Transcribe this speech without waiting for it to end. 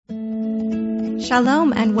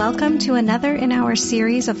Shalom and welcome to another in our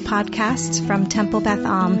series of podcasts from Temple Beth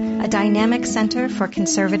Am, a dynamic center for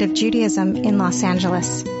conservative Judaism in Los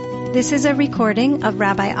Angeles. This is a recording of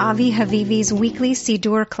Rabbi Avi Havivi's weekly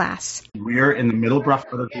Siddur class. We're in the middle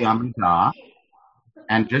brachot of the Amidah,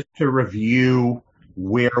 and just to review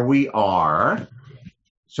where we are,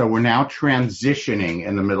 so we're now transitioning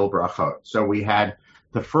in the middle brachot. So we had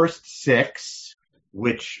the first six,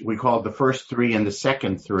 which we called the first three and the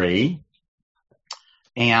second three.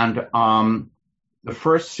 And the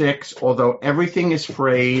first six, although everything is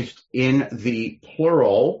phrased in the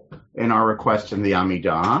plural in our request in the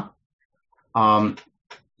Amidah,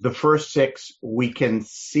 the first six we can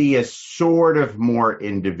see as sort of more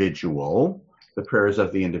individual, the prayers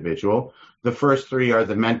of the individual. The first three are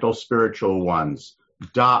the mental, spiritual ones,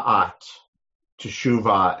 Da'at,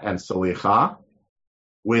 Teshuvah, and Salicha,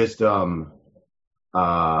 wisdom,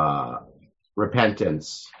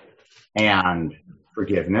 repentance, and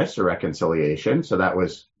forgiveness or reconciliation. So that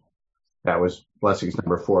was blessings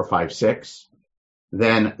number 4, 5, 6.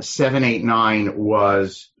 Then 7, 8, 9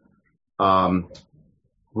 was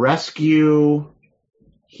rescue,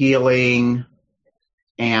 healing,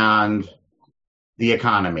 and the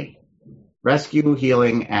economy. Rescue,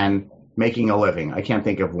 healing, and making a living. I can't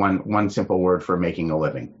think of one simple word for making a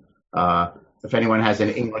living. If anyone has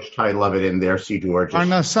an English title of it in their Siddur,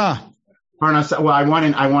 Parnasah. Parnasah. Well, I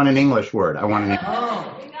want an English word. Okay,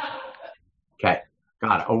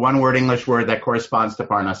 got it. A one-word English word that corresponds to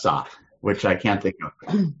Parnasah, which I can't think of.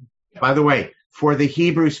 By the way, for the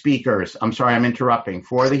Hebrew speakers, I'm sorry, I'm interrupting.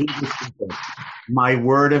 For the Hebrew speakers, my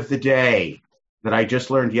word of the day that I just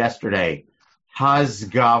learned yesterday,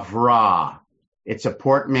 Hasgavra. It's a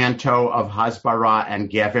portmanteau of Hasbara and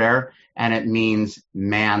Gever, and it means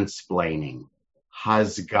mansplaining.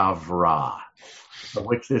 Hasgavra. Of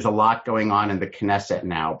which there's a lot going on in the Knesset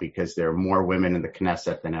now because there are more women in the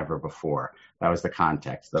Knesset than ever before. That was the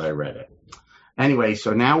context that I read it. Anyway,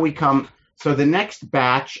 so now we come, so the next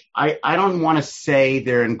batch, I don't want to say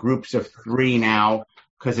they're in groups of 3 now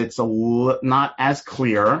because it's not as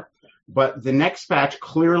clear, but the next batch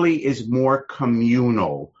clearly is more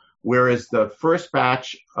communal, whereas the first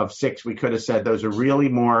batch of 6, we could have said those are really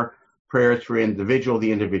more prayers for the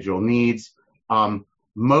individual needs.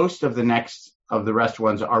 Most of the rest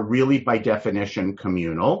ones are really by definition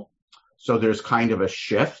communal. So there's kind of a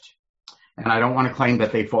shift. And I don't want to claim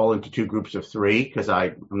that they fall into 2 groups of 3 because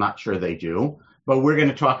I'm not sure they do. But we're going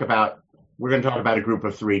to talk about a group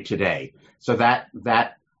of 3 today. So that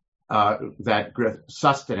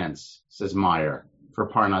sustenance, says Meyer, for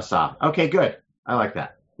Parnasah. Okay, good. I like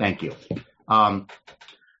that. Thank you.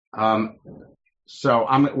 So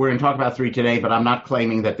we're going to talk about 3 today, but I'm not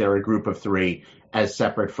claiming that they're a group of 3 as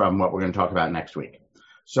separate from what we're going to talk about next week.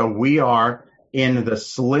 So we are in the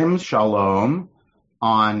Slim Shalom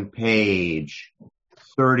on page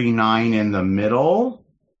 39 in the middle,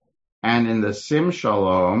 and in the Sim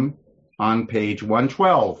Shalom on page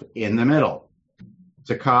 112 in the middle.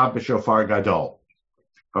 Zakah b'shofar gadol.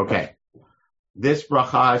 Okay. This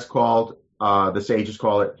bracha is called, the sages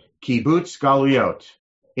call it Kibbutz Galuyot,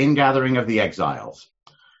 ingathering of the exiles.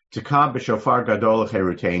 Zakah b'shofar gadol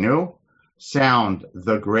cherutenu, sound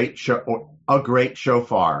a great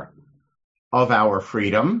shofar of our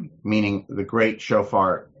freedom, meaning the great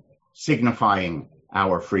shofar signifying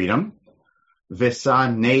our freedom.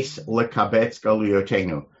 Visa nes lekabetz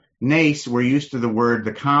galuyotenu. Nes, we're used to the word,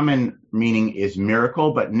 the common meaning is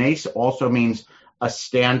miracle, but nes also means a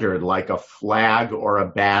standard, like a flag or a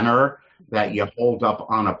banner that you hold up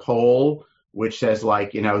on a pole, which says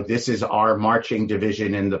this is our marching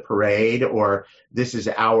division in the parade, or this is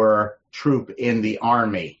our troop in the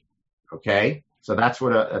army. Okay? So that's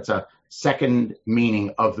a second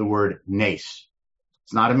meaning of the word nes.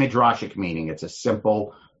 It's not a midrashic meaning. It's a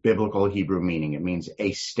simple biblical Hebrew meaning. It means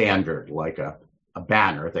a standard, like a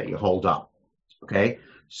banner that you hold up. Okay?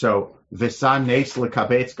 So, visa nes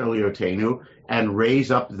lekabetz galuyotenu, and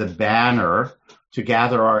raise up the banner to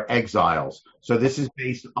gather our exiles. So this is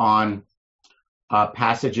based on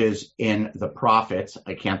passages in the prophets,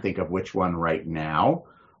 I can't think of which one right now,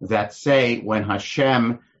 that say when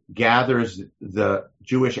Hashem gathers the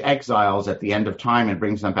Jewish exiles at the end of time and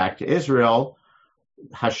brings them back to Israel,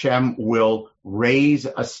 Hashem will raise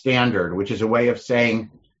a standard, which is a way of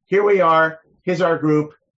saying, here we are, here's our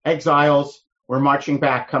group, exiles, we're marching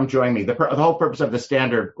back, come join me. The whole purpose of the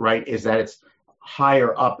standard, right, is that it's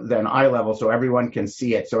higher up than eye level so everyone can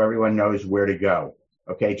see it, so everyone knows where to go.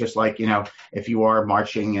 Okay, just like, if you are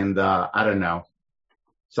marching in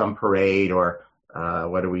some parade or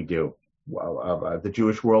what do we do? The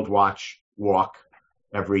Jewish World Watch walk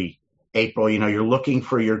every April, you're looking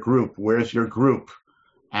for your group. Where's your group?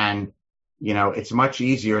 And, it's much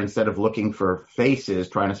easier instead of looking for faces,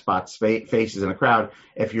 trying to spot faces in a crowd,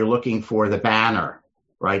 if you're looking for the banner,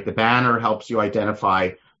 right? The banner helps you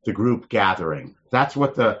identify the group gathering. That's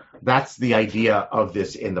the idea of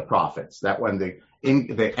this in the prophets, that when the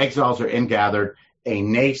exiles are ingathered, a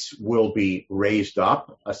nace will be raised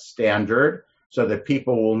up, a standard, so that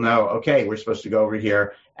people will know, okay, we're supposed to go over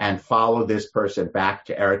here and follow this person back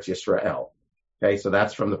to Eretz Yisrael. Okay, so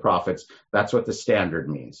that's from the prophets. That's what the standard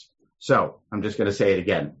means. So I'm just going to say it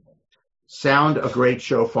again. Sound a great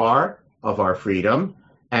shofar of our freedom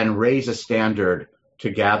and raise a standard to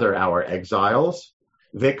gather our exiles.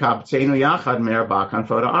 V'kabtzenu yachad me'arba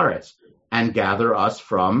kanfot haaretz, and gather us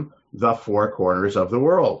from the four corners of the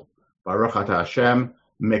world. Baruch atah Hashem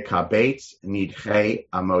mikabetz nidchei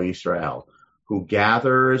amo Yisrael, who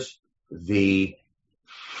gathers the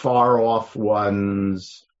far off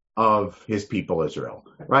ones of his people Israel,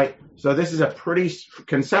 right? So this is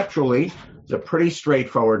conceptually, it's a pretty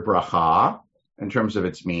straightforward bracha in terms of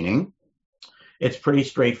its meaning. It's pretty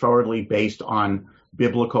straightforwardly based on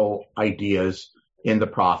biblical ideas in the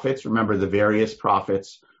prophets. Remember, the various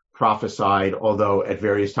prophets prophesied, although at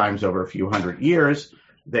various times over a few hundred years,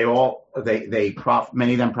 many of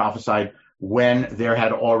them prophesied when there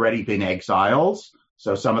had already been exiles.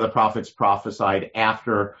 So some of the prophets prophesied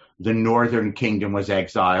after the northern kingdom was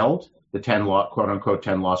exiled, the quote unquote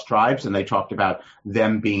 10 lost tribes, and they talked about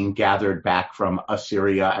them being gathered back from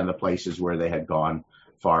Assyria and the places where they had gone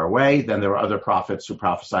far away. Then there were other prophets who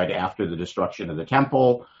prophesied after the destruction of the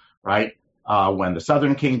temple, right? When the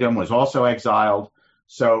southern kingdom was also exiled.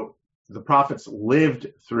 So the prophets lived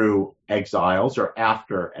through exiles or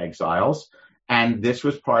after exiles, and this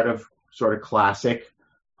was part of sort of classic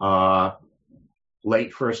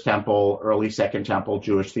late First Temple, early Second Temple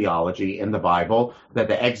Jewish theology in the Bible, that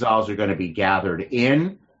the exiles are going to be gathered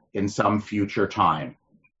in some future time.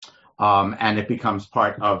 And it becomes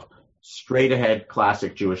part of straight ahead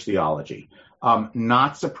classic Jewish theology.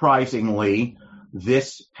 Not surprisingly,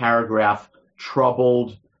 this paragraph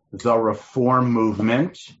troubled the Reform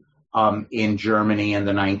movement in Germany in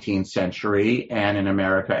the 19th century and in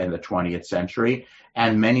America in the 20th century.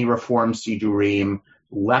 And many Reform Sidurim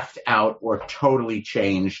left out or totally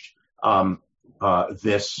changed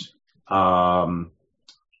this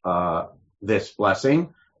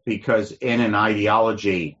blessing, because in an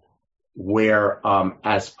ideology where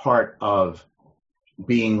as part of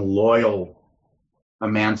being loyal,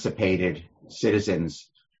 emancipated citizens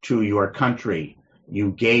to your country,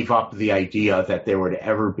 you gave up the idea that there would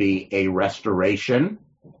ever be a restoration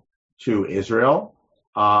to Israel.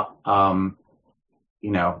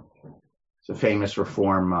 It's a famous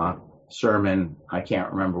Reform sermon, I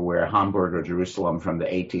can't remember where, Hamburg or Jerusalem, from the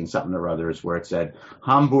 18-something or others, where it said,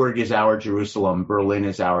 Hamburg is our Jerusalem, Berlin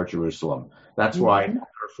is our Jerusalem. That's why the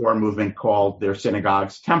Reform movement called their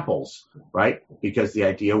synagogues temples, right? Because the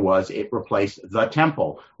idea was it replaced the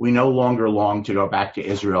temple. We no longer long to go back to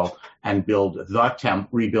Israel and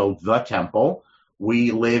rebuild the temple. We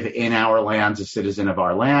live in our lands, a citizen of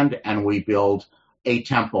our land, and we build a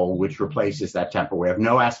temple which replaces that temple. We have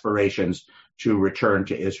no aspirations to return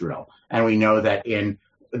to Israel. And we know that in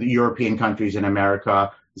the European countries, in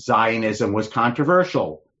America, Zionism was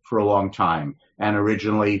controversial for a long time. And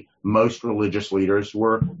originally, most religious leaders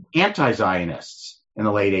were anti-Zionists in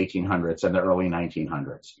the late 1800s and the early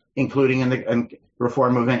 1900s, including in the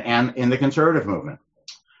Reform movement and in the conservative movement.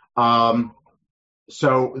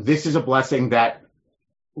 So this is a blessing that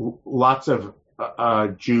lots of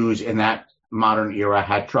Jews in that modern era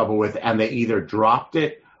had trouble with, and they either dropped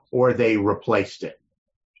it or they replaced it.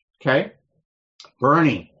 Okay?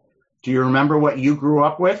 Bernie, do you remember what you grew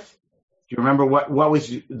up with? Do you remember what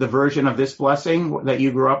was the version of this blessing that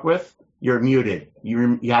you grew up with? You're muted.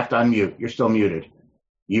 You have to unmute. You're still muted.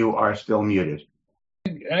 You are still muted.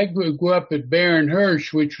 I grew up at Baron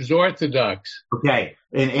Hirsch, which was Orthodox. Okay,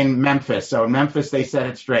 in Memphis. So in Memphis, they said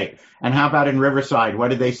it straight. And how about in Riverside? What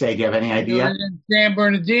did they say? Do you have any idea? In San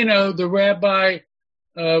Bernardino, the rabbi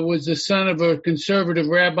was the son of a conservative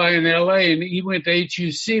rabbi in L.A., and he went to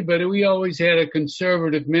HUC, but we always had a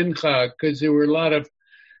conservative mincha because there were a lot of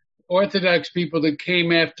Orthodox people that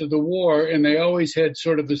came after the war, and they always had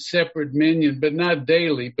sort of a separate minyan, but not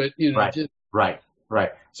daily, but,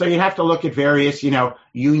 Right. So you have to look at various,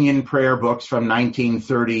 union prayer books from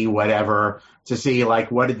 1930, whatever, to see, like,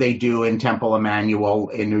 what did they do in Temple Emmanuel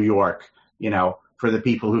in New York, for the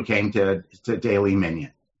people who came to daily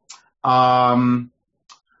minyan.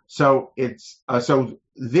 So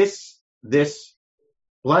this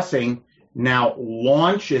blessing now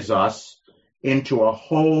launches us into a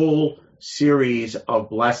whole series of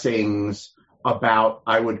blessings about,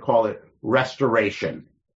 I would call it restoration.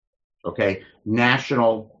 Okay,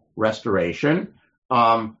 national restoration.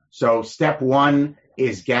 So step 1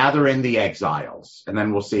 is gather in the exiles, and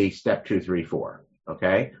then we'll see step 2, 3, 4.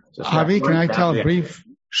 Okay. So Avi, can I tell a brief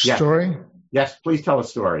story? Yes, please tell a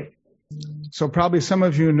story. So probably some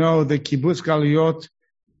of you know that Kibbutz Galuyot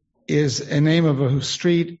is a name of a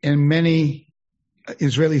street in many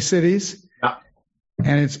Israeli cities. Yeah.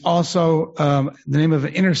 And it's also the name of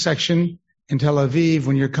an intersection in Tel Aviv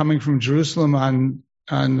when you're coming from Jerusalem on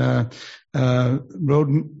the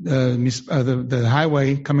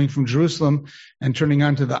highway coming from Jerusalem and turning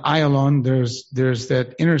onto the Ayalon. There's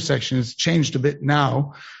that intersection. It's changed a bit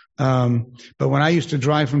now. But when I used to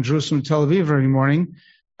drive from Jerusalem to Tel Aviv every morning,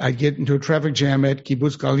 I'd get into a traffic jam at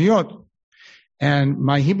Kibbutz Galuyot. And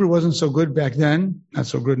my Hebrew wasn't so good back then, not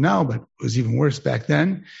so good now, but it was even worse back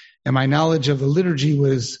then. And my knowledge of the liturgy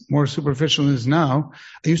was more superficial than it is now.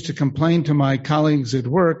 I used to complain to my colleagues at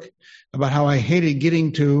work about how I hated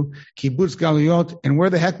getting to Kibbutz Galuyot, and where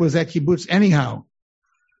the heck was that kibbutz anyhow?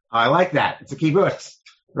 I like that. It's a kibbutz.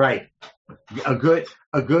 Right. A good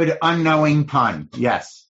unknowing pun.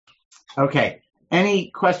 Yes. Okay. Any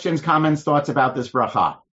questions, comments, thoughts about this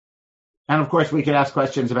bracha? And of course, we could ask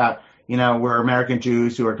questions about, we're American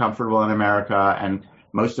Jews who are comfortable in America, and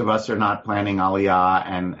most of us are not planning Aliyah,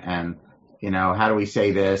 and how do we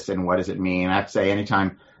say this, and what does it mean? I have to say,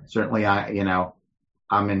 anytime, certainly,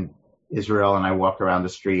 I'm in Israel and I walk around the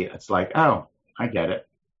street, it's like, oh, I get it.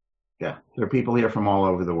 Yeah, there are people here from all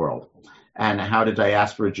over the world. And how do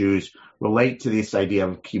diaspora Jews relate to this idea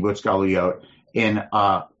of Kibbutz Galuyot in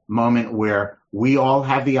a moment where we all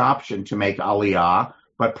have the option to make Aliyah,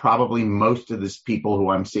 but probably most of these people who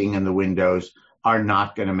I'm seeing in the windows are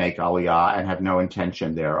not going to make Aliyah and have no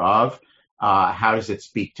intention thereof. How does it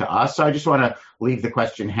speak to us? So I just want to leave the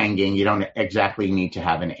question hanging. You don't exactly need to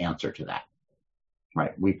have an answer to that.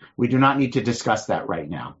 Right. We do not need to discuss that right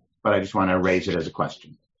now, but I just want to raise it as a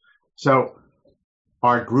question. So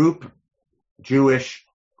our group Jewish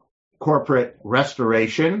corporate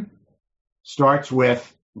restoration starts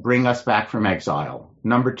with bring us back from exile.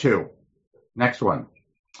 Number 2, next one,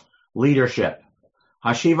 leadership.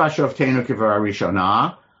 Hashiva Shoftenu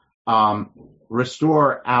Kivarishona,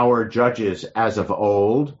 restore our judges as of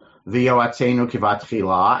old, V'yoatzenu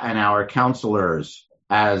Kivatchila, and our counselors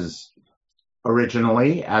as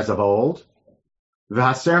originally, as of old,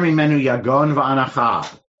 V'haser mimenu yagon v'anacha,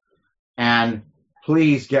 and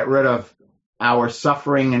please get rid of our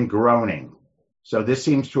suffering and groaning. So this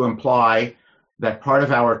seems to imply that part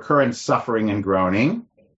of our current suffering and groaning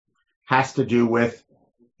has to do with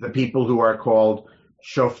the people who are called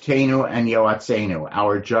Shoftenu and Yoatzenu,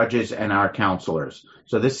 our judges and our counselors.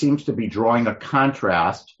 So this seems to be drawing a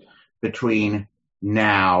contrast between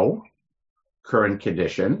now, current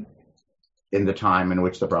condition, in the time in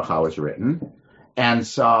which the bracha was written, and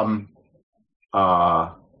some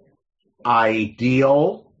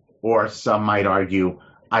ideal, or some might argue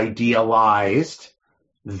idealized,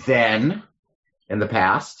 then in the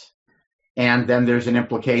past, and then there's an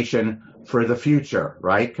implication for the future,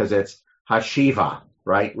 right? Because it's hashiva,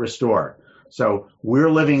 right? Restore. So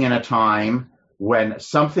we're living in a time when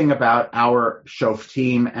something about our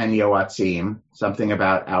shoftim and yoatzim, something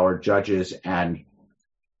about our judges and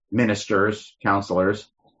ministers, counselors,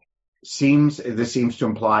 seems to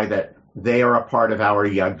imply that they are a part of our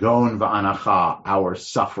yagon v'anacha, our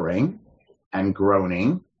suffering and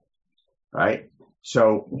groaning, right?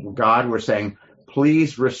 So God, we're saying,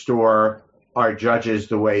 please restore our judges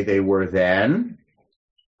the way they were then,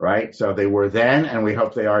 right? So they were then, and we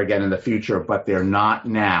hope they are again in the future, but they're not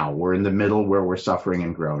now. We're in the middle where we're suffering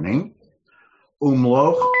and groaning.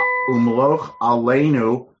 Umloch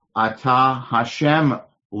aleinu ata Hashem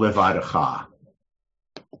levadecha.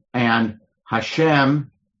 And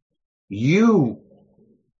Hashem, you,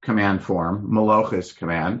 command form, Maloch is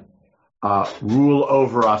command, rule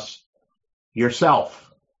over us yourself.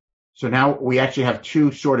 So now we actually have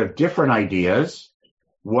two sort of different ideas.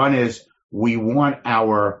 One is we want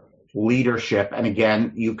our leadership, and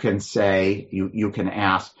again, you can say, you can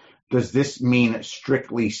ask, does this mean,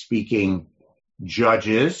 strictly speaking,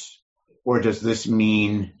 judges, or does this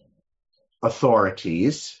mean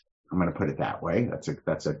authorities? I'm going to put it that way.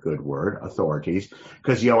 That's a good word, authorities,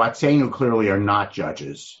 because Yoatzenu clearly are not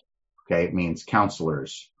judges. Okay, it means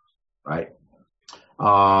counselors, right?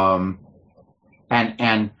 And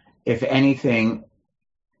if anything,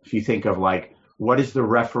 if you think of like, what is the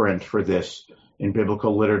referent for this in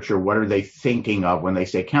biblical literature? What are they thinking of when they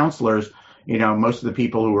say counselors? Most of the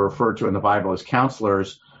people who are referred to in the Bible as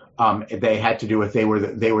counselors, they had to do with they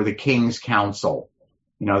were the king's council.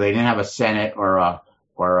 They didn't have a Senate or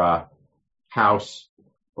a House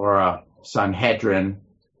or a Sanhedrin,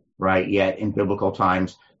 right? Yet in biblical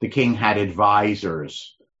times, the king had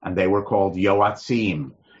advisors, and they were called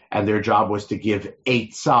yoatzim, and their job was to give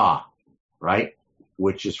eitzah, right?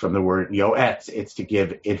 Which is from the word yoetz. It's to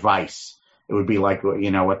give advice. It would be like,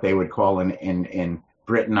 what they would call in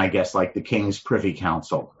Britain, I guess, like the King's Privy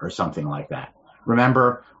Council or something like that.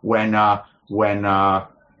 Remember when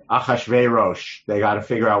Achashverosh, they got to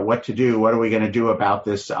figure out what to do. What are we going to do about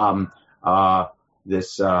this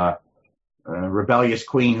rebellious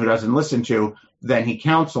queen who doesn't listen to? Then he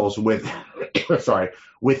counsels with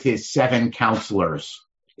his 7 counselors.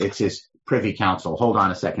 It's his privy council. Hold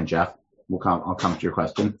on a second, Jeff. I'll come to your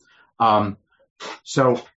question.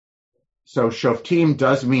 So shoftim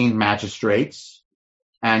does mean magistrates,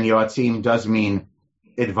 and yoatzim does mean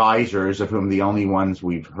advisors, of whom the only ones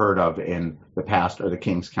we've heard of in the past are the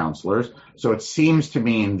king's counselors. So it seems to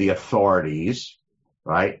mean the authorities,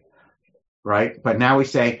 right? But now we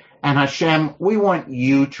say, and Hashem, we want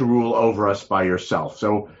you to rule over us by yourself.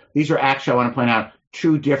 So these are actually, I want to point out,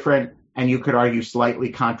 2 different, and you could argue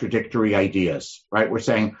slightly contradictory ideas, right? We're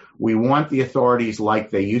saying we want the authorities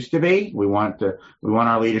like they used to be. We want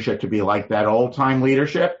our leadership to be like that old time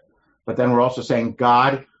leadership. But then we're also saying,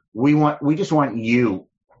 God, we just want you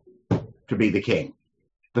to be the king,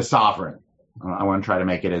 the sovereign. I want to try to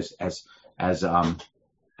make it as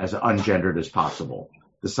ungendered as possible.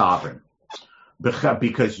 The sovereign.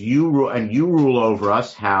 Because you rule over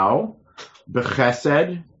us, how?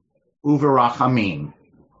 B'chesed u'v'rachamim,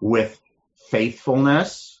 with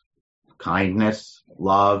faithfulness, kindness,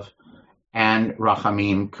 love, and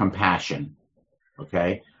rachamim, compassion.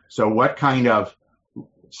 Okay? So what kind of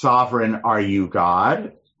sovereign are you,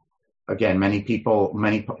 God? Again, many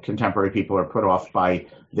contemporary people are put off by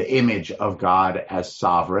the image of God as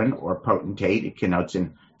sovereign or potentate. It connotes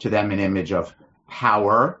to them an image of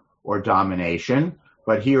power or domination.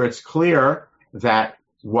 But here it's clear that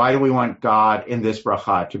why do we want God in this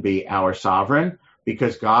bracha to be our sovereign?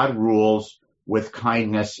 Because God rules with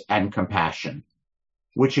kindness and compassion,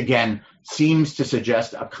 which again seems to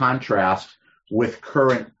suggest a contrast with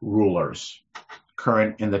current rulers,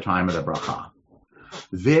 current in the time of the bracha.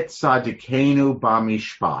 Vit tzadikenu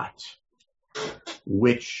b'mishpat,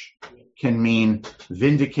 which can mean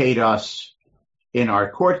vindicate us in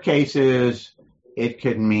our court cases. It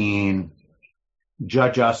could mean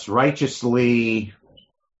judge us righteously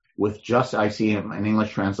with I see an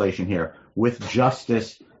English translation here, with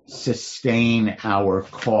justice sustain our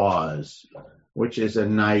cause, which is a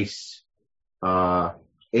nice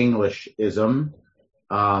Englishism,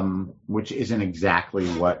 which isn't exactly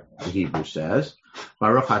what the Hebrew says.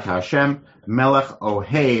 Baruch atah Hashem, melech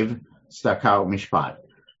ohev tzedakah u'mishpat,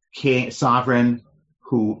 king, sovereign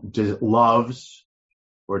who loves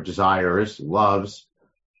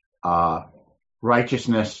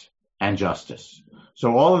righteousness and justice.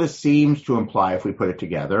 So all of this seems to imply, if we put it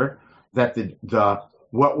together, that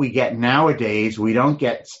what we get nowadays, we don't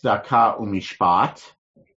get tzedakah u'mishpat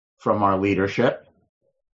from our leadership.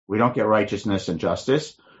 We don't get righteousness and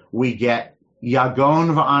justice. We get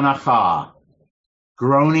yagon v'anacha,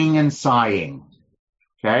 groaning and sighing.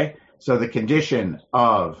 Okay? So the condition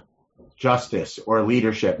of justice or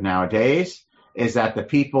leadership nowadays is that the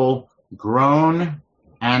people groan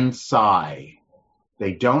and sigh.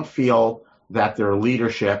 They don't feel that their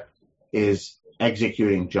leadership is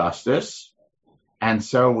executing justice. And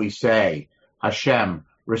so we say, Hashem,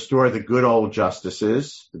 restore the good old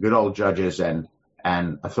justices, the good old judges and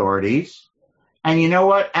authorities. And you know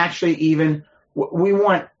what? Actually, even we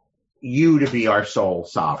want you to be our sole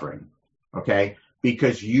sovereign, okay?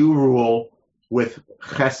 Because you rule with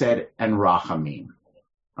chesed and rachamim.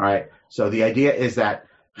 All right? So the idea is that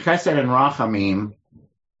chesed and rachamim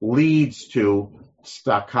leads to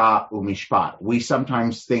tzedakah u'mishpat. We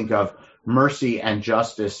sometimes think of mercy and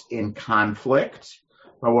justice in conflict,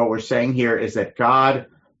 but what we're saying here is that God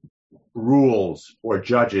rules or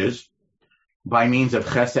judges by means of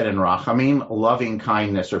chesed and rachamim, loving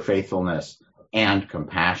kindness or faithfulness and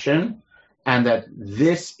compassion, and that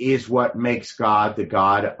this is what makes God the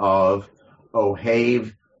God of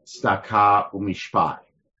ohev tzedakah u'mishpat,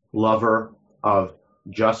 lover of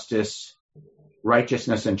justice,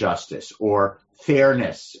 righteousness and justice, or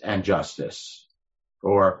fairness and justice,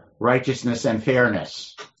 or righteousness and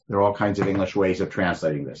fairness. There are all kinds of English ways of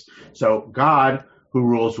translating this. So God, who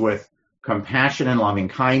rules with compassion and loving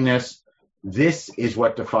kindness, this is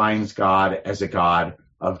what defines God as a God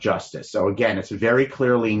of justice. So again, it's very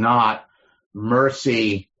clearly not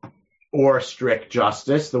mercy or strict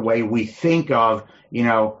justice, the way we think of,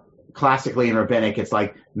 classically in rabbinic, it's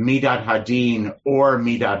like midat hadin or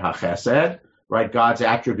midat hachesed, right? God's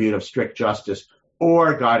attribute of strict justice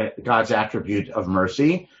or God's attribute of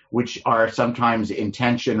mercy, which are sometimes in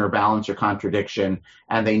tension or balance or contradiction,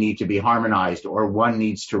 and they need to be harmonized, or one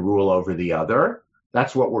needs to rule over the other.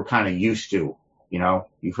 That's what we're kind of used to.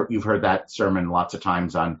 You've heard that sermon lots of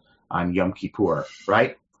times on Yom Kippur,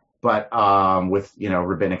 right? But with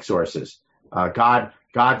rabbinic sources, God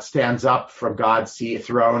stands up from God's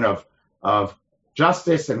throne of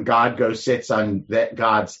justice, and God sits on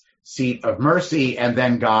God's seat of mercy, and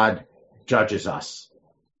then God judges us.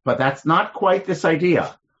 But that's not quite this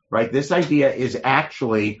idea, right? This idea is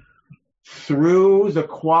actually through the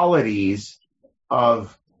qualities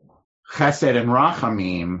of Chesed and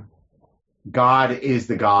Rachamim, God is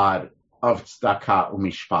the God of tzedakah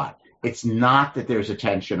u'mishpat. It's not that there's a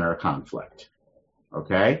tension or a conflict,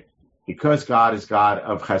 okay? Because God is God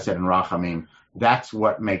of Chesed and Rachamim, that's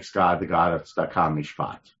what makes God the God of tzedakah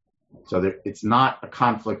u'mishpat. So it's not a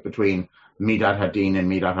conflict between midat hadin and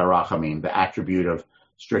midat harachamim, the attribute of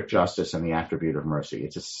strict justice and the attribute of mercy.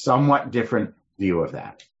 It's a somewhat different view of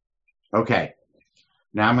that. Okay,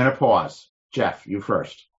 now I'm going to pause. Jeff, you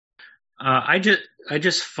first. I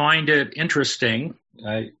just find it interesting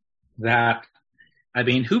that,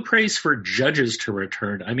 who prays for judges to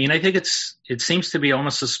return? I think it seems to be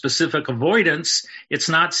almost a specific avoidance. It's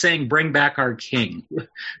not saying bring back our king.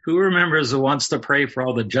 Who remembers who wants to pray for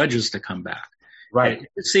all the judges to come back? Right.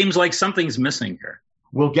 It seems like something's missing here.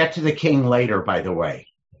 We'll get to the king later, by the way,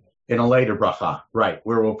 in a later bracha, right,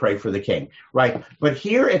 where we'll pray for the king, right? But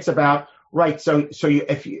here it's about, right, I'm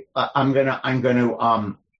going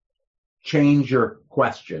to change your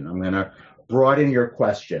question. I'm going to broaden your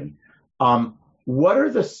question.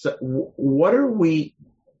 What's the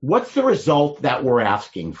result that we're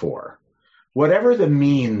asking for? Whatever the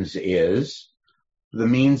means is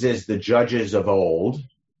the judges of old,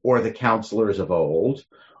 or the counselors of old,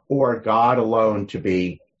 or God alone to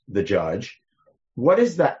be the judge. What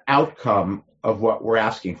is the outcome of what we're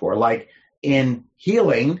asking for? Like in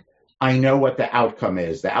healing, I know what the outcome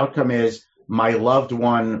is. The outcome is my loved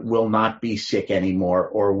one will not be sick anymore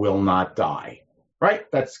or will not die, right?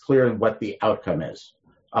 That's clear what the outcome is.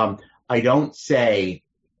 I don't say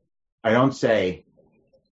in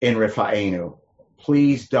Rifa'enu,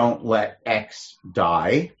 please don't let X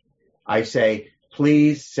die. I say,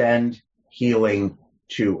 please send healing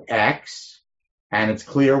to X, and it's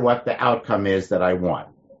clear what the outcome is that I want,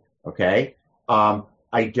 okay?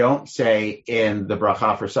 I don't say in the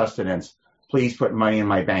bracha for sustenance, please put money in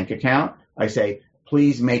my bank account. I say,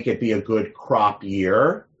 please make it be a good crop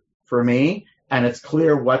year for me, and it's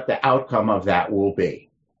clear what the outcome of that will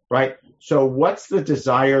be, right? So what's the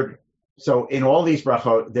desired, so in all these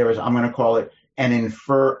brachot, I'm going to call it I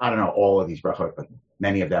don't know all of these brachot, but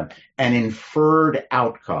many of them, an inferred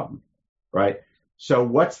outcome, right? So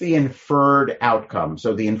what's the inferred outcome?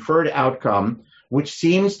 So the inferred outcome, which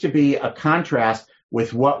seems to be a contrast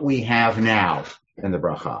with what we have now in the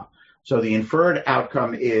bracha. So the inferred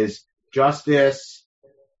outcome is justice,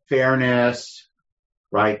 fairness,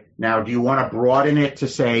 right? Now, do you want to broaden it to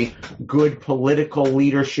say good political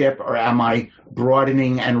leadership, or am I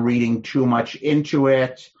broadening and reading too much into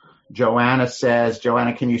it? Joanna,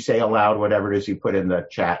 can you say aloud whatever it is you put in the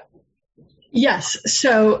chat? Yes.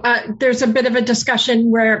 So there's a bit of a discussion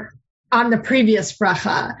where on the previous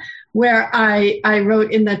bracha, where I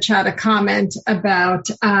wrote in the chat a comment about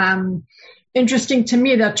interesting to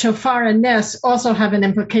me that shofar and nes also have an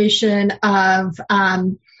implication of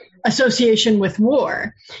association with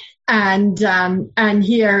war, and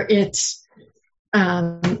here it's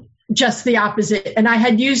just the opposite. And I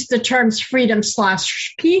had used the terms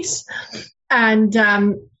freedom/peace,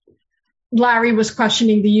 and Larry was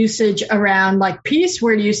questioning the usage around like peace.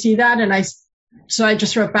 Where do you see that? And I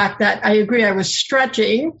just wrote back that I agree. I was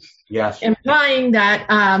stretching, yes, implying that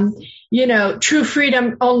true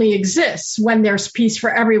freedom only exists when there's peace for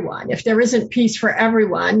everyone. If there isn't peace for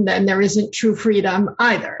everyone, then there isn't true freedom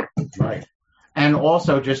either. Right. And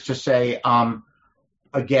also just to say,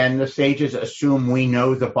 again, the sages assume we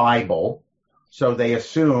know the Bible, so they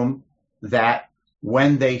assume that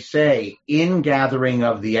when they say in gathering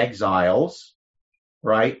of the exiles,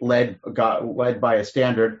 right, led by a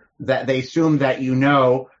standard, that they assume that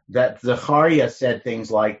that Zechariah said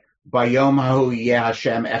things like, Bayom hahu yeh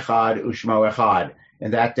Hashem echad ushmo echad.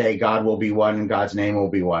 In that day, God will be one and God's name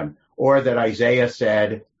will be one. Or that Isaiah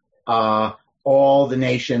said, all the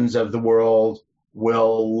nations of the world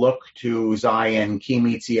will look to Zion, ki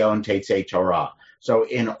mitzion tetzei Torah. So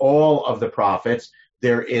in all of the prophets,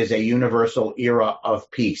 there is a universal era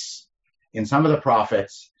of peace. In some of the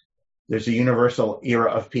prophets, there's a universal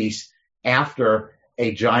era of peace after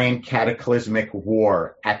a giant cataclysmic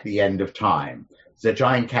war at the end of time. There's a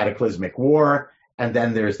giant cataclysmic war, and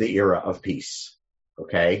then there's the era of peace.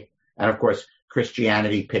 Okay? And of course,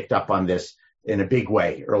 Christianity picked up on this in a big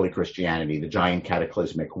way, early Christianity, the giant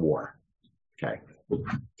cataclysmic war. Okay.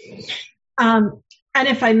 And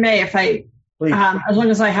if I may, as long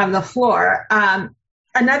as I have the floor,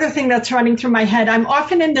 another thing that's running through my head, I'm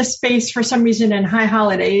often in this space for some reason in high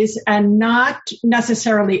holidays, and not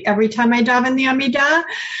necessarily every time I daven the Amidah,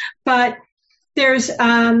 but there's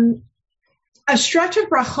a stretch of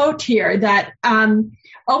brachot here that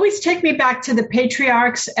always take me back to the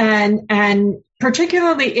patriarchs and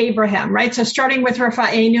particularly Abraham, right? So starting with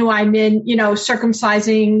Rafa'enu, I'm in,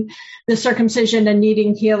 circumcising, the circumcision and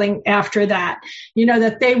needing healing after that.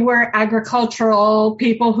 That they were agricultural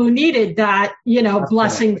people who needed that,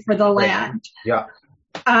 blessing for the land. Yeah.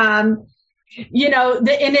 The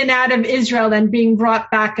in and out of Israel and being brought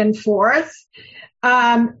back and forth.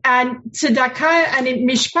 And tzedakah and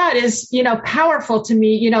mishpat is, powerful to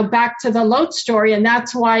me, back to the Lot story. And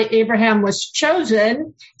that's why Abraham was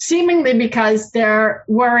chosen, seemingly because there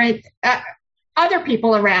weren't other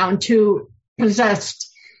people around who possessed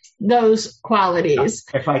those qualities.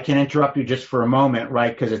 If I can interrupt you just for a moment,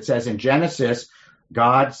 right? Because it says in Genesis,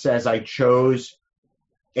 God says, I chose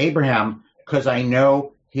Abraham because I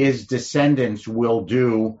know his descendants will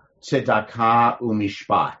do tzedakah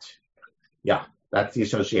umishpat. Yeah. That's the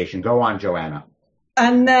association. Go on, Joanna.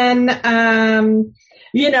 And then, the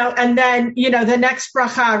next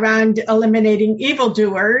bracha around eliminating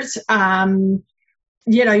evildoers,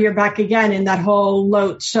 you're back again in that whole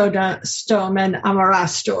Lot, Sodom, and Amorah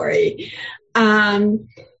story.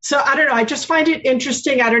 So I don't know. I just find it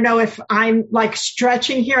interesting. I don't know if I'm like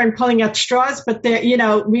stretching here and pulling at straws, but there,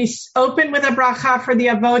 we open with a bracha for the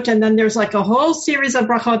avot, and then there's like a whole series of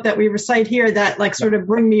brachot that we recite here that like sort of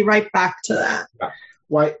bring me right back to that.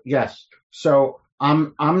 Well, yes. So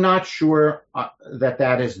I'm not sure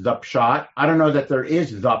that is the pshat. I don't know that there is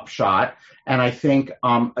the pshat, and I think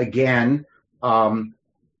loaded.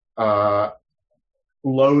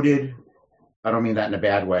 I don't mean that in a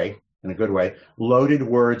bad way. In a good way, loaded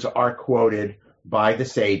words are quoted by the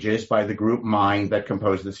sages, by the group mind that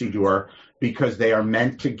compose the Siddur, because they are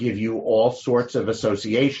meant to give you all sorts of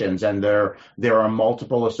associations, and there are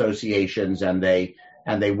multiple associations, and they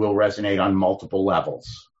will resonate on multiple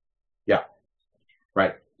levels. Yeah,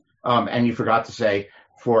 right. And you forgot to say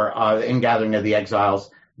for Ingathering of the Exiles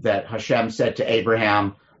that Hashem said to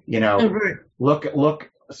Abraham, look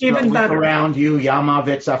around you,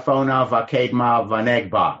 Yamavit Zafona Vakedma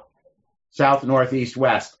Vanegba. South, north, east,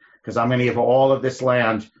 west, because I'm going to give all of this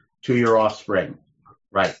land to your offspring.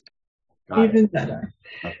 Right. Even better.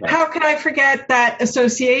 Okay. How can I forget that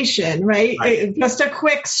association, right? Just a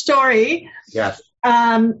quick story. Yes.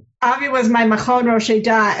 Avi was my Machon Rosh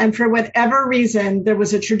Hashanah, and for whatever reason, there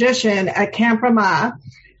was a tradition at Camp Ramah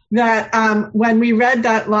that when we read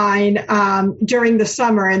that line during the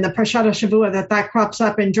summer in the Parshat HaShavua, that crops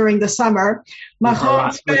up in during the summer,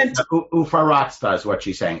 Machon spent... Ufaratzta is what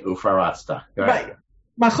she's saying, Ufaratzta. Right.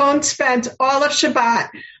 Machon spent all of Shabbat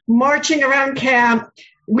marching around camp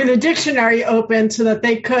with a dictionary open so that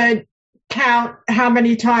they could count how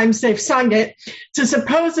many times they've sung it to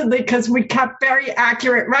supposedly, because we kept very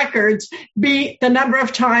accurate records, be the number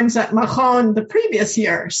of times that Machon the previous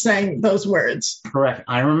year sang those words. Correct.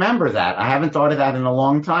 I remember that. I haven't thought of that in a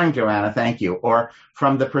long time, Joanna. Thank you. Or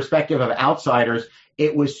from the perspective of outsiders,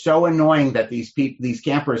 it was so annoying that these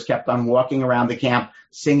campers kept on walking around the camp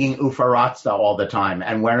singing Ufaratzta all the time.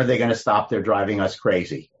 And when are they going to stop? They're driving us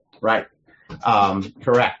crazy. Right.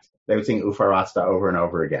 Correct. They would sing Ufaratzta over and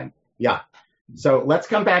over again. Yeah. So let's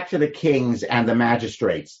come back to the kings and the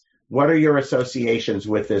magistrates. What are your associations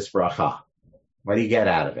with this bracha? What do you get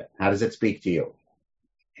out of it? How does it speak to you?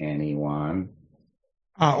 Anyone?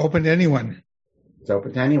 Open to anyone. It's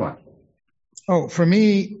open to anyone. Oh, for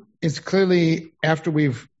me, it's clearly after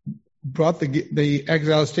we've brought the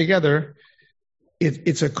exiles together,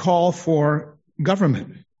 it's a call for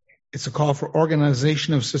government. It's a call for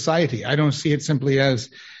organization of society. I don't see it simply as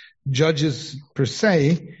judges per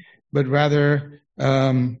se, but rather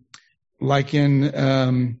like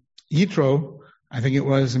in Yitro, I think it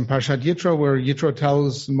was in Parshat Yitro, where Yitro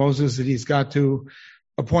tells Moses that he's got to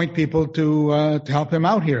appoint people to help him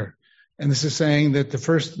out here. And this is saying that the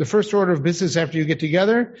first order of business after you get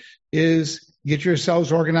together is get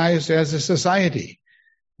yourselves organized as a society,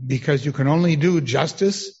 because you can only do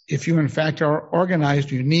justice if you in fact are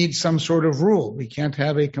organized. You need some sort of rule. We can't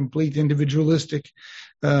have a complete individualistic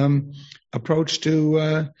approach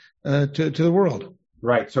to the world.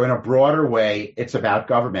 Right. So in a broader way, it's about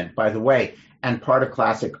government. By the way, and part of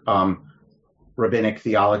classic rabbinic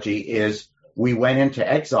theology is we went into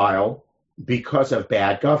exile because of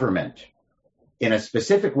bad government. In a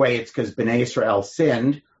specific way, it's because Bnei Israel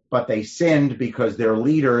sinned, but they sinned because their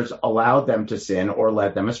leaders allowed them to sin or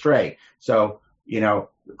led them astray. So,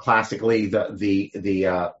 classically,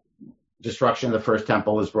 the destruction of the first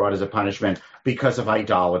temple is brought as a punishment because of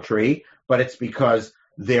idolatry, but it's because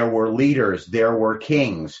there were leaders, there were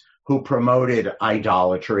kings who promoted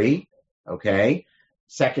idolatry, okay?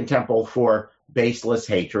 Second temple for baseless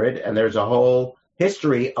hatred, and there's a whole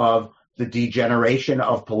history of the degeneration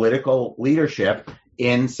of political leadership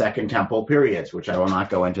in Second Temple periods, which I will not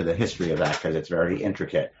go into the history of that because it's very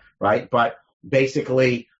intricate, right? But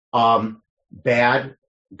basically, bad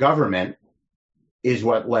government is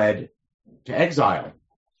what led to exile,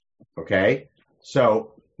 okay?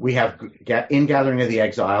 So we have in Gathering of the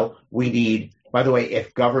Exile, we need, by the way,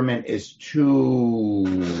 if government is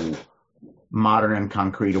too modern and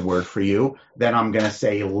concrete a word for you, then I'm going to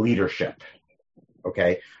say leadership,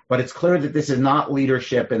 okay? But it's clear that this is not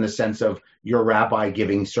leadership in the sense of your rabbi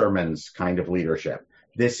giving sermons kind of leadership.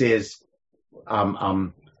 This is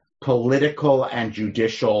political and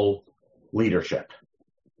judicial leadership,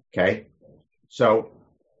 okay? So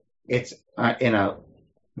it's in a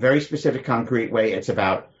very specific, concrete way, it's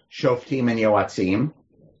about shoftim and yoatzim,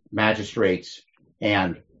 magistrates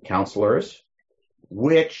and counselors,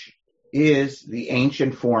 which is the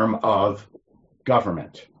ancient form of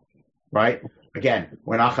government, right? Again,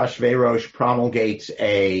 when Achashverosh promulgates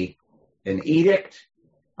an edict,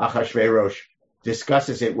 Achashverosh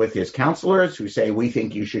discusses it with his counselors who say, we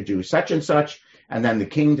think you should do such and such, and then the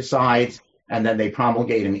king decides, and then they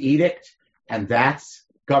promulgate an edict, and that's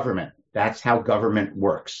government. That's how government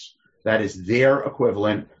works. That is their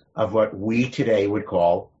equivalent of what we today would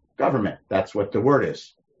call government. That's what the word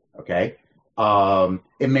is, okay?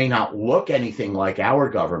 It may not look anything like our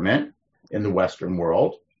government in the Western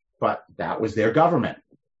world, but that was their government.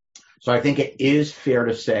 So I think it is fair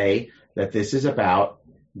to say that this is about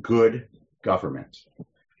good government.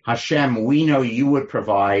 Hashem, we know you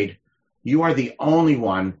are the only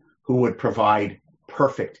one who would provide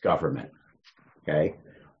perfect government, okay?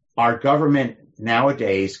 Our government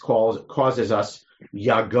nowadays causes us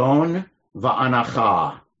yagon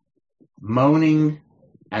va'anacha, moaning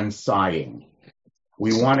and sighing.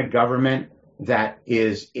 We want a government that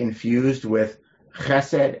is infused with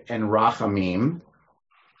chesed and rachamim,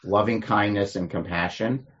 loving kindness and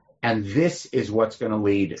compassion, and this is what's going to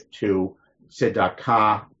lead to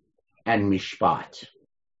tzedakah and mishpat,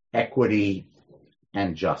 equity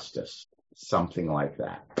and justice, something like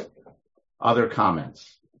that. Other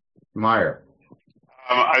comments? Meyer.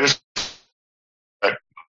 I just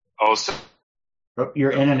also. Oh,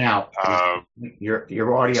 you're in and out.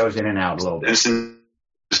 Your audio's in and out a little bit. This is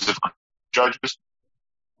the judges.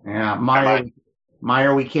 Yeah,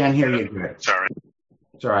 Meyer, we can't hear you good. Sorry.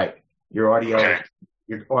 It's all right. Your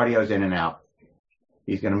audio's in and out.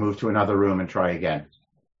 He's going to move to another room and try again.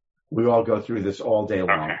 We all go through this all day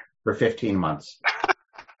long for 15 months.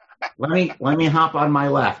 Let me hop on my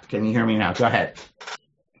left. Can you hear me now? Go ahead.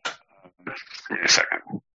 Give me a second.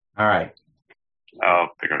 All right. I'll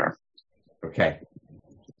figure it out. Okay.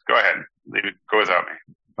 Go ahead. Go without me.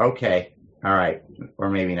 Okay. All right. Or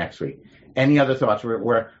maybe next week. Any other thoughts?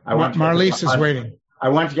 Marlise is waiting. I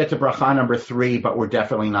want to get to bracha number 3, but we're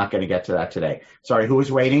definitely not going to get to that today. Sorry, who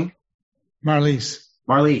is waiting? Marlise.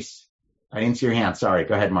 Marlise. I didn't see your hand. Sorry.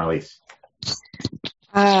 Go ahead, Marlise.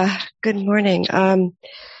 Good morning.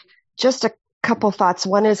 Just a couple thoughts.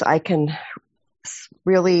 One is I can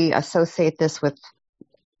really associate this with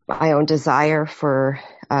my own desire for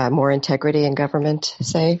more integrity in government,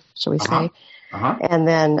 shall we say. Uh-huh. And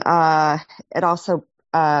then it also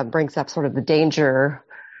brings up sort of the danger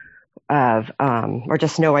of, or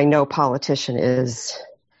just knowing no politician is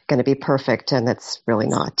going to be perfect, and that's really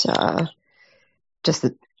not just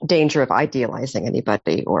the danger of idealizing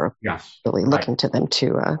anybody or really looking to them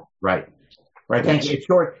to. Right. Thank you.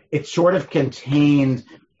 It's sort of contained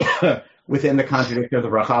within the contradiction of the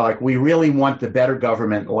bracha. Like, we really want the better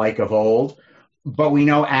government like of old, but we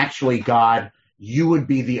know actually, God, you would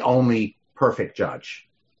be the only perfect judge.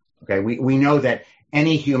 Okay, we know that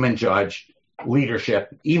any human judge,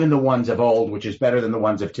 leadership, even the ones of old, which is better than the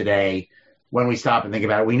ones of today, when we stop and think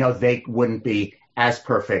about it, we know they wouldn't be as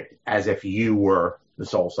perfect as if you were the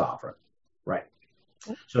sole sovereign. Right.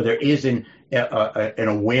 So there is an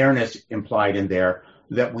awareness implied in there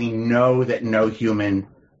that we know that no human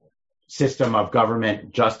system of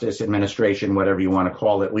government, justice, administration, whatever you want to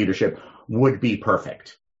call it, leadership, would be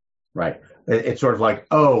perfect. Right. It's sort of like,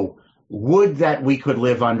 would that we could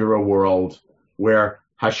live under a world where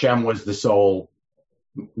Hashem was the sole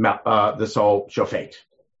shofet.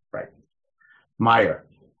 Right. Meyer.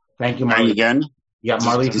 Thank you, Marlene. Again? Yeah,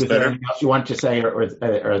 Marlene, is there anything else you want to say or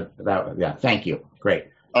that? Yeah, thank you. Great.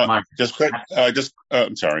 Just quick,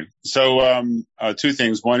 I'm sorry. So, two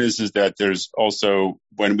things. One is that there's also,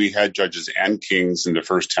 when we had judges and kings in the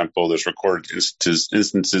first temple, there's recorded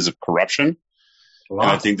instances of corruption. Wow.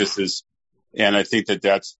 And I think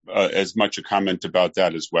that's as much a comment about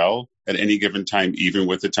that as well at any given time, even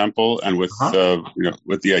with the temple and with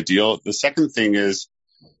with the ideal. The second thing is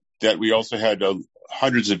that we also had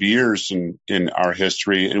hundreds of years in our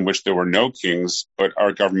history in which there were no kings, but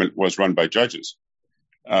our government was run by judges,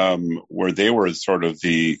 where they were sort of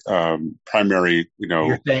the primary,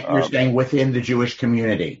 You're saying within the Jewish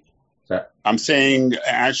community. I'm saying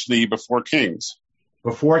actually before kings.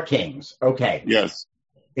 Before kings. Okay. Yes.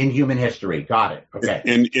 In human history. Got it. Okay.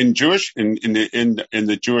 In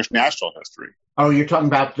the Jewish national history. Oh, you're talking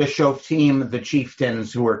about the Shoftim, the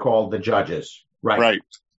chieftains who were called the judges. Right.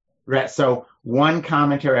 Right. So one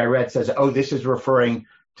commentary I read says, this is referring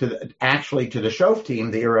to the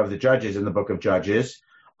Shoftim, the era of the judges in the book of Judges,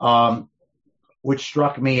 which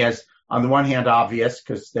struck me as, on the one hand, obvious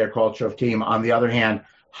because they're called Shoftim. On the other hand,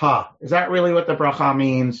 is that really what the bracha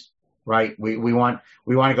means? Right. We want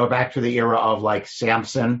to go back to the era of like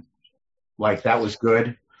Samson, like that was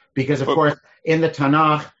good, because of course in the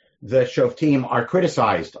Tanakh the Shoftim are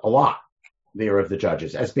criticized a lot, the era of the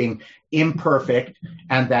judges, as being imperfect,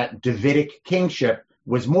 and that Davidic kingship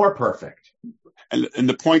was more perfect. And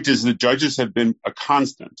the point is the judges have been a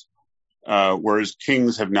constant, whereas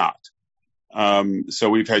kings have not. So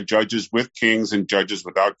we've had judges with kings and judges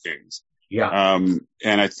without kings. Yeah.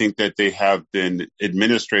 And I think that they have been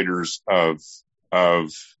administrators of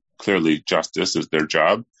clearly justice is their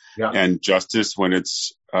job. Yeah. And justice, when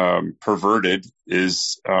it's perverted,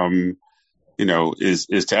 is to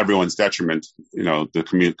everyone's detriment,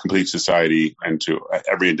 the complete society and to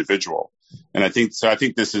every individual. And I think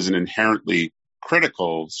this is an inherently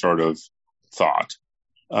critical sort of thought,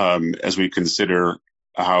 as we consider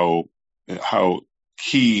how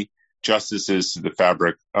key justice is to the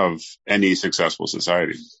fabric of any successful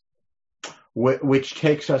society. Which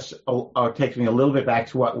takes me a little bit back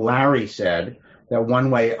to what Larry said, that one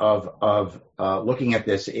way of looking at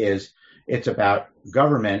this is it's about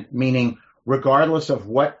government, meaning regardless of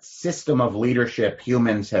what system of leadership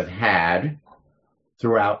humans have had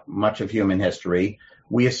throughout much of human history,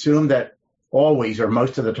 we assume that always or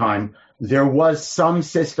most of the time there was some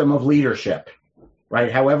system of leadership,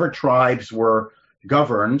 right? However tribes were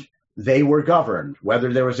governed, they were governed.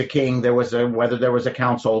 Whether there was a king, whether there was a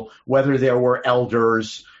council, whether there were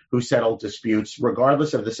elders who settled disputes,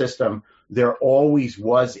 regardless of the system, there always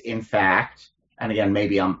was, in fact, and again,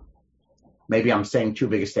 maybe I'm saying too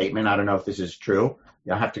big a statement. I don't know if this is true.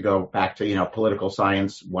 I'll have to go back to, political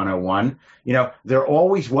science 101. There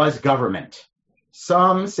always was government,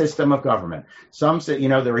 some system of government.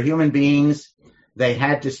 There were human beings. They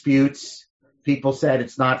had disputes. People said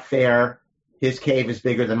it's not fair. His cave is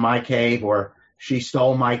bigger than my cave, or she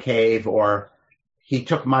stole my cave, or he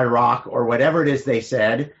took my rock, or whatever it is they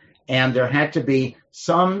said. And there had to be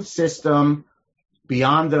some system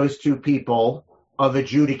beyond those two people of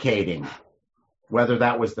adjudicating, whether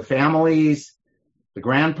that was the families, the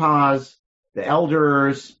grandpas, the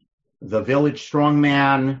elders, the village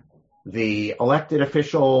strongman, the elected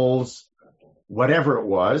officials, whatever it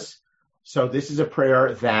was. So this is a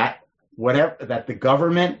prayer that the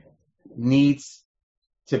government needs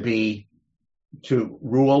to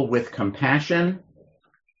rule with compassion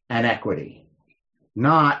and equity,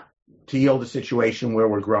 not to yield a situation where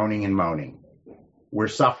we're groaning and moaning. We're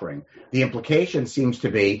suffering. The implication seems to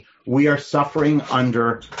be we are suffering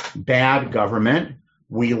under bad government.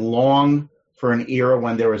 We long for an era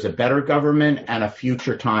when there is a better government and a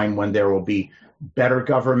future time when there will be better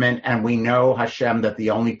government. And we know, Hashem, that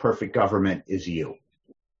the only perfect government is you.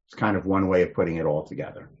 It's kind of one way of putting it all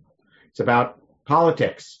together. It's about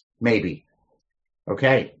politics, maybe.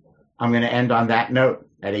 Okay, I'm going to end on that note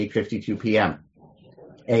at 8:52 p.m.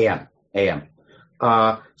 a.m.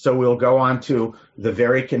 So we'll go on to the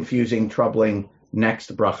very confusing, troubling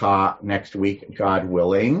next bracha next week, God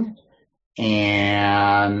willing.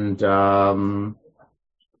 And have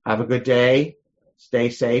a good day. Stay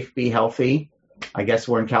safe. Be healthy. I guess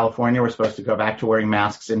we're in California. We're supposed to go back to wearing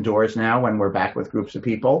masks indoors now when we're back with groups of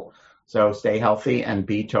people. So stay healthy and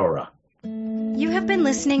be Torah. You have been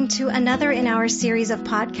listening to another in our series of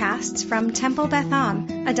podcasts from Temple Beth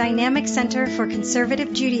Am, a dynamic center for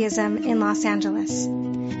conservative Judaism in Los Angeles.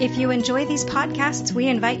 If you enjoy these podcasts, we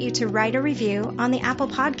invite you to write a review on the Apple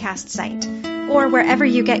Podcast site or wherever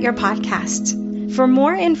you get your podcasts. For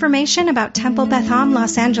more information about Temple Beth Am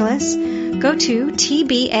Los Angeles, go to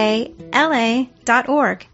tbala.org.